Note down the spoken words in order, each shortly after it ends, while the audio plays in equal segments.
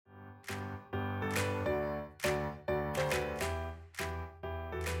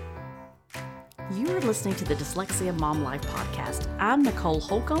You are listening to the Dyslexia Mom Life podcast. I'm Nicole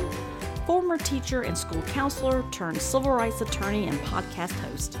Holcomb, former teacher and school counselor turned civil rights attorney and podcast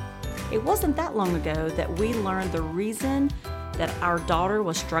host. It wasn't that long ago that we learned the reason that our daughter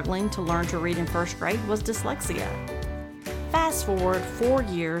was struggling to learn to read in first grade was dyslexia. Fast forward 4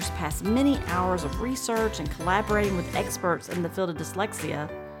 years past many hours of research and collaborating with experts in the field of dyslexia,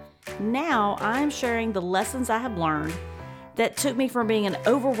 now I'm sharing the lessons I have learned that took me from being an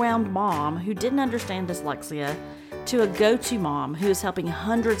overwhelmed mom who didn't understand dyslexia to a go-to mom who is helping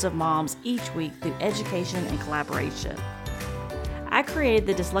hundreds of moms each week through education and collaboration. I created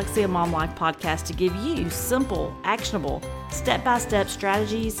the Dyslexia Mom Life podcast to give you simple, actionable, step-by-step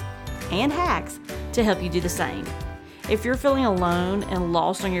strategies and hacks to help you do the same. If you're feeling alone and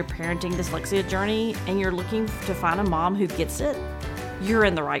lost on your parenting dyslexia journey and you're looking to find a mom who gets it, you're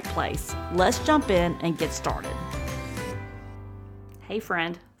in the right place. Let's jump in and get started. Hey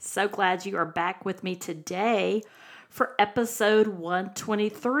friend, so glad you are back with me today for episode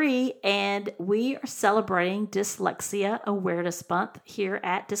 123, and we are celebrating Dyslexia Awareness Month here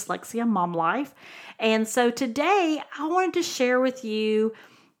at Dyslexia Mom Life. And so today I wanted to share with you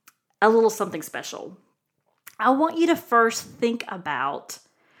a little something special. I want you to first think about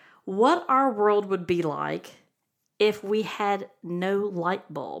what our world would be like if we had no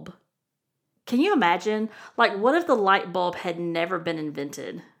light bulb. Can you imagine? What if the light bulb had never been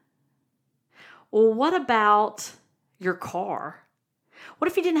invented? Well, what about your car? What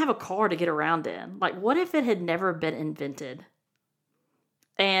if you didn't have a car to get around in? What if it had never been invented?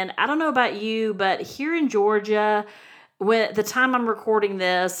 And I don't know about you, but here in Georgia, at the time I'm recording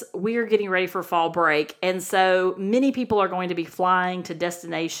this, we are getting ready for fall break. And so many people are going to be flying to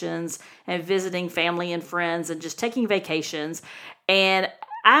destinations and visiting family and friends and just taking vacations. And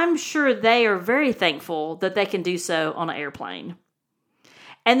I'm sure they are very thankful that they can do so on an airplane.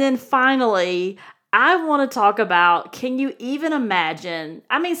 And then finally, I want to talk about, can you even imagine?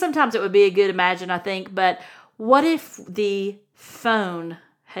 I mean, sometimes it would be a good imagine, I think, but what if the phone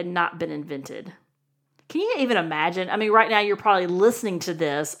had not been invented? Can you even imagine? I mean, right now you're probably listening to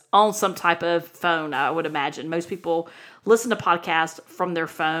this on some type of phone, I would imagine. Most people listen to podcasts from their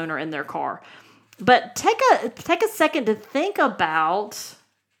phone or in their car. But take a second to think about,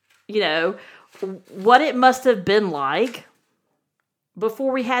 what it must have been like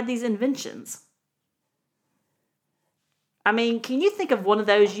before we had these inventions. I mean, can you think of one of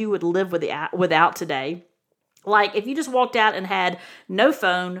those you would live without today? If you just walked out and had no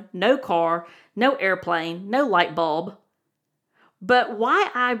phone, no car, no airplane, no light bulb. But why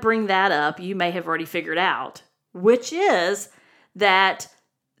I bring that up, you may have already figured out, which is that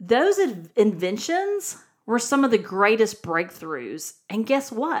those inventions were some of the greatest breakthroughs. And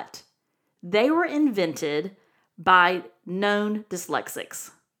guess what? They were invented by known dyslexics.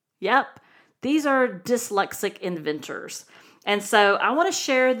 Yep, these are dyslexic inventors. And so I want to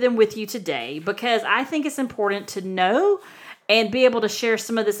share them with you today because I think it's important to know and be able to share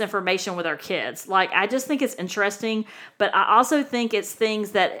some of this information with our kids. I just think it's interesting, but I also think it's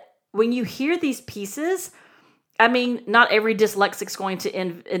things that when you hear these pieces, I mean, not every dyslexic is going to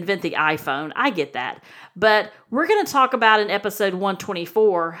invent the iPhone. I get that. But we're going to talk about in episode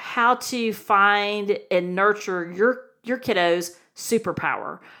 124 how to find and nurture your kiddos'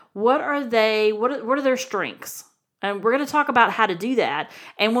 superpower. What are they? What are their strengths? And we're going to talk about how to do that.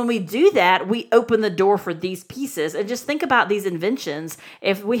 And when we do that, we open the door for these pieces. And just think about these inventions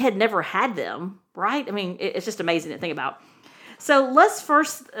if we had never had them, right? I mean, it's just amazing to think about. So let's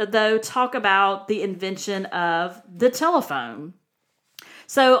first, though, talk about the invention of the telephone.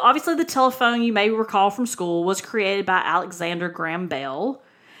 So obviously the telephone, you may recall from school, was created by Alexander Graham Bell.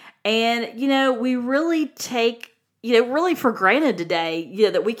 And, we really take really for granted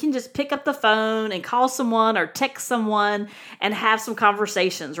today, that we can just pick up the phone and call someone or text someone and have some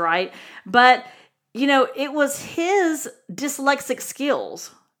conversations, right? But, it was his dyslexic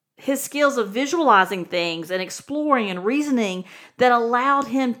skills, his skills of visualizing things and exploring and reasoning that allowed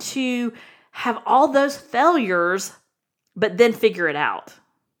him to have all those failures, but then figure it out.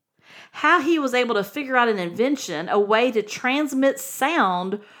 How he was able to figure out an invention, a way to transmit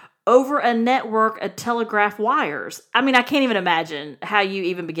sound over a network of telegraph wires. I mean, I can't even imagine how you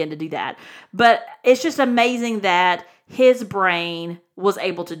even begin to do that. But it's just amazing that his brain was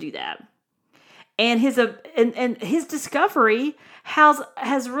able to do that. And his discovery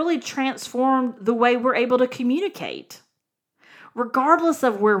has really transformed the way we're able to communicate. Regardless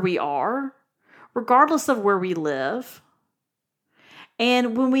of where we are, regardless of where we live.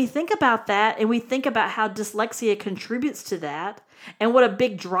 And when we think about that and we think about how dyslexia contributes to that and what a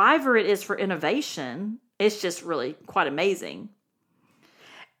big driver it is for innovation, it's just really quite amazing.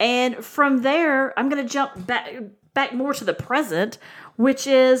 And from there, I'm going to jump back more to the present, which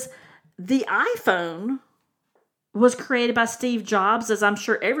is the iPhone was created by Steve Jobs, as I'm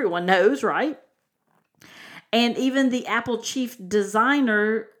sure everyone knows, right? And even the Apple chief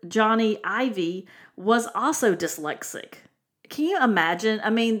designer, Johnny Ive, was also dyslexic. Can you imagine? I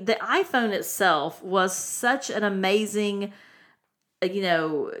mean, the iPhone itself was such an amazing,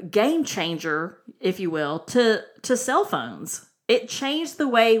 game changer, if you will, to cell phones. It changed the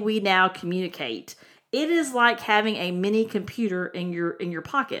way we now communicate. It is like having a mini computer in your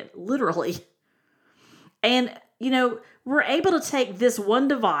pocket, literally. And, we're able to take this one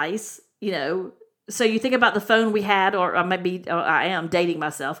device, so you think about the phone we had, or I am dating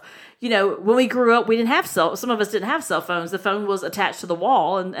myself. When we grew up, we didn't have some of us didn't have cell phones. The phone was attached to the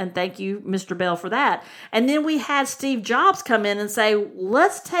wall, and thank you, Mr. Bell, for that. And then we had Steve Jobs come in and say,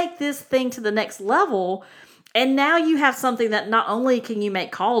 let's take this thing to the next level. And now you have something that not only can you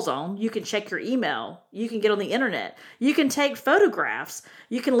make calls on, you can check your email, you can get on the internet, you can take photographs,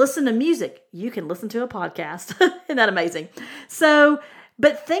 you can listen to music, you can listen to a podcast. Isn't that amazing?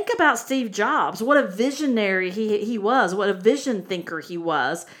 But think about Steve Jobs. What a visionary he was. What a vision thinker he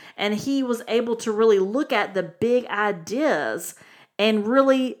was. And he was able to really look at the big ideas and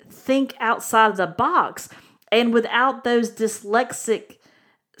really think outside the box. And without those dyslexic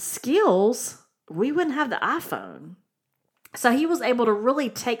skills, we wouldn't have the iPhone. So he was able to really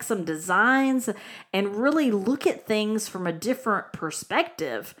take some designs and really look at things from a different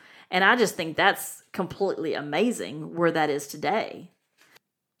perspective. And I just think that's completely amazing where that is today.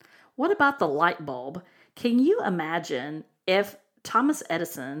 What about the light bulb? Can you imagine if Thomas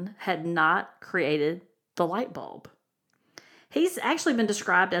Edison had not created the light bulb? He's actually been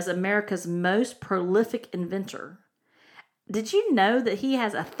described as America's most prolific inventor. Did you know that he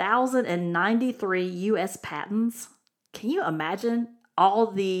has 1,093 U.S. patents? Can you imagine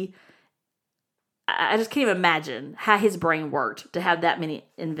I just can't even imagine how his brain worked to have that many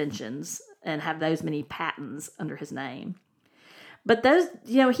inventions and have those many patents under his name. But those,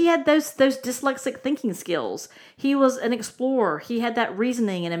 he had those dyslexic thinking skills. He was an explorer. He had that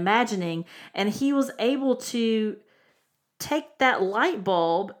reasoning and imagining, and he was able to take that light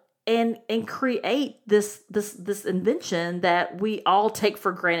bulb and create this invention that we all take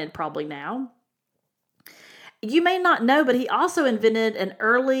for granted probably now. You may not know, but he also invented an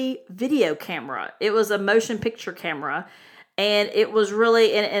early video camera. It was a motion picture camera, and it was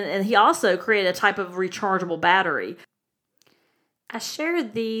really, and he also created a type of rechargeable battery. I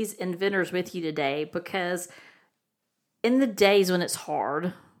shared these inventors with you today because in the days when it's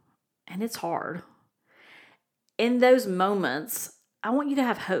hard, and it's hard, in those moments, I want you to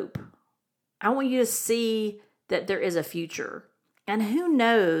have hope. I want you to see that there is a future. And who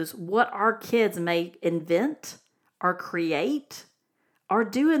knows what our kids may invent or create or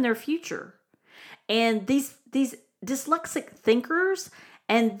do in their future. And these dyslexic thinkers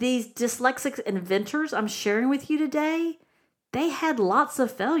and these dyslexic inventors I'm sharing with you today, they had lots of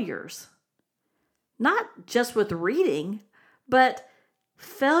failures. Not just with reading, but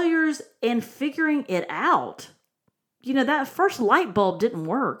failures in figuring it out. That first light bulb didn't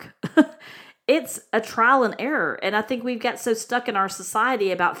work. It's a trial and error. And I think we've got so stuck in our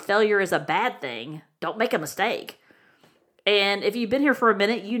society about failure is a bad thing. Don't make a mistake. And if you've been here for a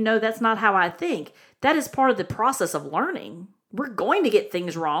minute, that's not how I think. That is part of the process of learning. We're going to get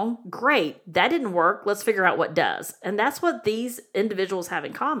things wrong. Great. That didn't work. Let's figure out what does. And that's what these individuals have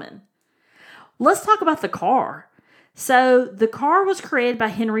in common. Let's talk about the car. So the car was created by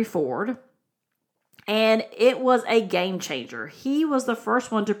Henry Ford, and it was a game changer. He was the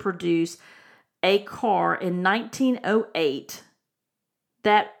first one to produce a car in 1908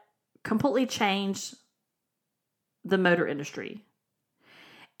 that completely changed the motor industry.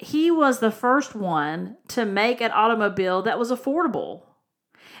 He was the first one to make an automobile that was affordable.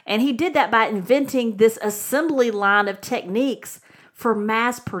 And he did that by inventing this assembly line of techniques for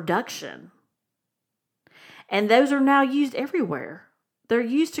mass production. And those are now used everywhere. They're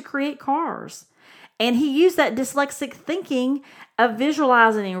used to create cars. And he used that dyslexic thinking of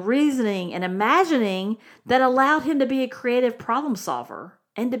visualizing and reasoning and imagining that allowed him to be a creative problem solver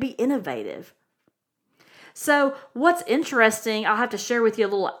and to be innovative. So what's interesting, I'll have to share with you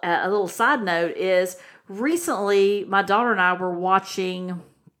a little side note, is recently my daughter and I were watching,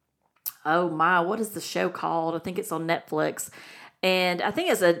 what is the show called? I think it's on Netflix. And I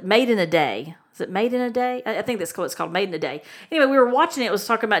think it's Made in a Day. Is it Made in a Day? I think that's what it's called, Made in a Day. Anyway, we were watching it. It was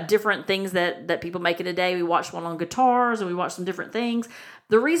talking about different things that people make in a day. We watched one on guitars and we watched some different things.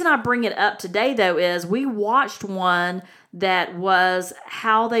 The reason I bring it up today, though, is we watched one that was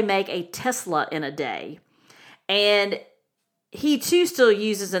how they make a Tesla in a day. And he too still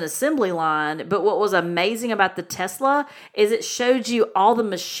uses an assembly line, but what was amazing about the Tesla is it showed you all the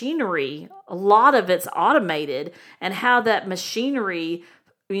machinery. A lot of it's automated, and how that machinery,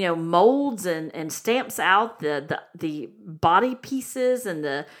 molds and stamps out the body pieces,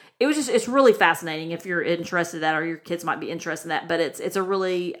 and it's really fascinating if you're interested in that, or your kids might be interested in that. But it's a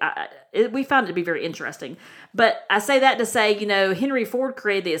really we found it to be very interesting. But I say that to say, Henry Ford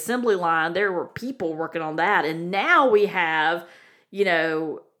created the assembly line. There were people working on that, and now we have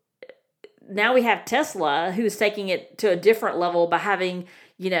Tesla, who's taking it to a different level by having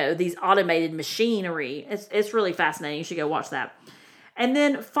these automated machinery. It's really fascinating. You should go watch that. And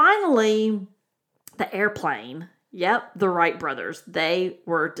then finally, the airplane. Yep, the Wright brothers. They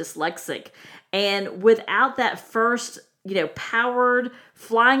were dyslexic. And without that first, powered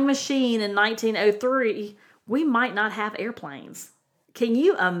flying machine in 1903, we might not have airplanes. Can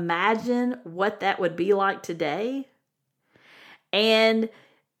you imagine what that would be like today? And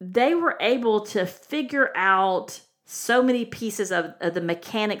they were able to figure out so many pieces of the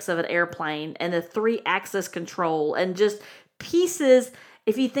mechanics of an airplane and the 3-axis control, and just pieces.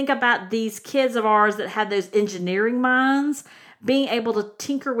 If you think about these kids of ours that had those engineering minds, being able to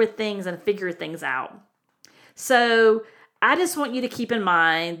tinker with things and figure things out. So I just want you to keep in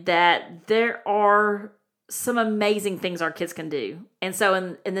mind that there are some amazing things our kids can do. And so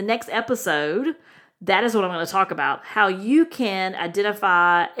in the next episode, that is what I'm going to talk about, how you can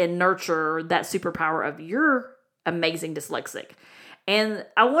identify and nurture that superpower of your amazing dyslexic. And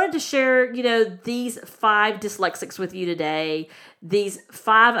I wanted to share, these 5 dyslexics with you today, these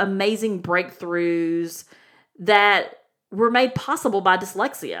 5 amazing breakthroughs that were made possible by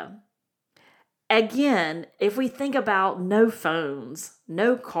dyslexia. Again, if we think about no phones,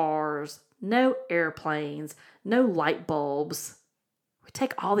 no cars, no airplanes, no light bulbs, we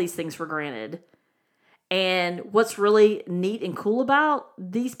take all these things for granted. And what's really neat and cool about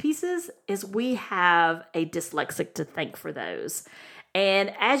these pieces is we have a dyslexic to thank for those.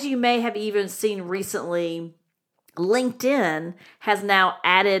 And as you may have even seen recently, LinkedIn has now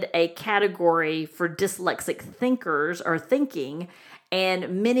added a category for dyslexic thinkers or thinking,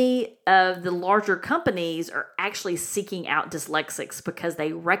 and many of the larger companies are actually seeking out dyslexics because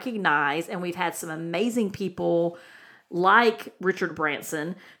they recognize, and we've had some amazing people like Richard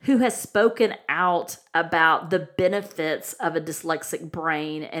Branson, who has spoken out about the benefits of a dyslexic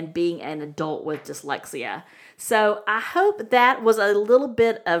brain and being an adult with dyslexia. So I hope that was a little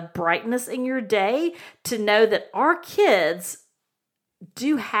bit of brightness in your day to know that our kids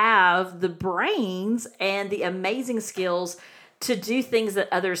do have the brains and the amazing skills to do things that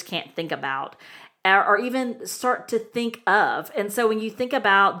others can't think about or even start to think of. And so when you think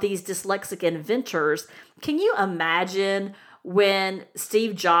about these dyslexic inventors, can you imagine when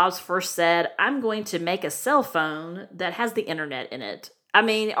Steve Jobs first said, I'm going to make a cell phone that has the internet in it?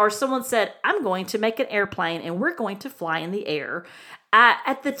 Or someone said, I'm going to make an airplane and we're going to fly in the air.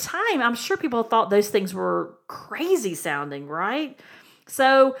 At the time, I'm sure people thought those things were crazy sounding, right?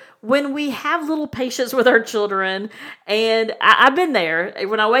 So when we have little patience with our children, and I've been there,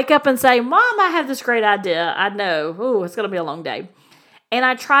 when I wake up and say, Mom, I have this great idea, I know, it's going to be a long day. And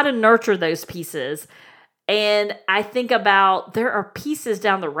I try to nurture those pieces. And I think about there are pieces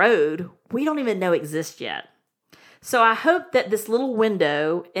down the road we don't even know exist yet. So I hope that this little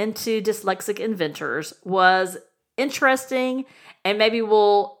window into Dyslexic Inventors was interesting and maybe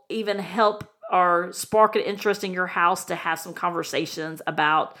will even help or spark an interest in your house to have some conversations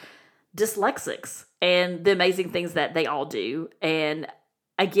about dyslexics and the amazing things that they all do. And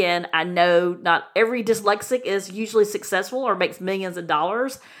again, I know not every dyslexic is usually successful or makes millions of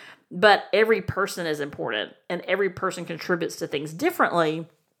dollars, but every person is important and every person contributes to things differently.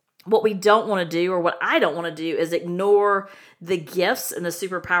 What we don't want to do, or what I don't want to do, is ignore the gifts and the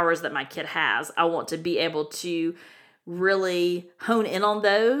superpowers that my kid has. I want to be able to really hone in on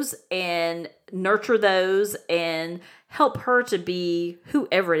those and nurture those and help her to be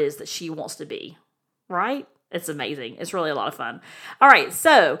whoever it is that she wants to be, right? It's amazing. It's really a lot of fun. All right,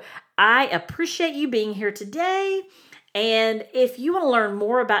 so I appreciate you being here today. And if you want to learn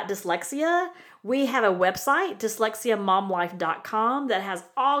more about dyslexia, we have a website, dyslexiamomlife.com, that has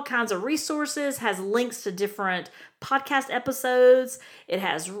all kinds of resources, has links to different podcast episodes. It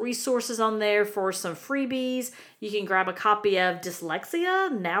has resources on there for some freebies. You can grab a copy of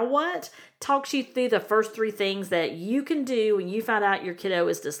Dyslexia, Now What? Talks you through the first 3 things that you can do when you find out your kiddo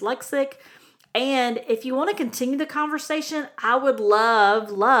is dyslexic. And if you want to continue the conversation, I would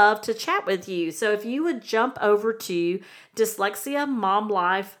love to chat with you. So if you would jump over to Dyslexia Mom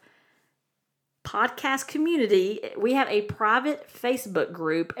Life podcast community. We have a private Facebook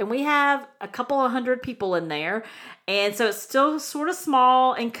group, and we have a couple of hundred people in there. And so it's still sort of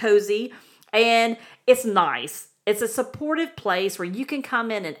small and cozy, and it's nice. It's a supportive place where you can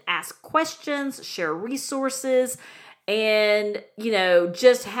come in and ask questions, share resources, and,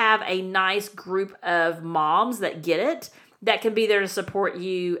 just have a nice group of moms that get it, that can be there to support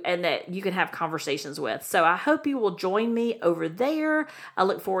you and that you can have conversations with. So I hope you will join me over there. I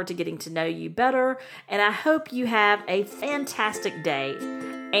look forward to getting to know you better, and I hope you have a fantastic day.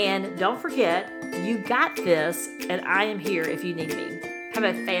 And don't forget, you got this, and I am here if you need me. Have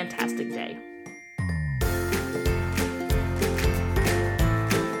a fantastic day.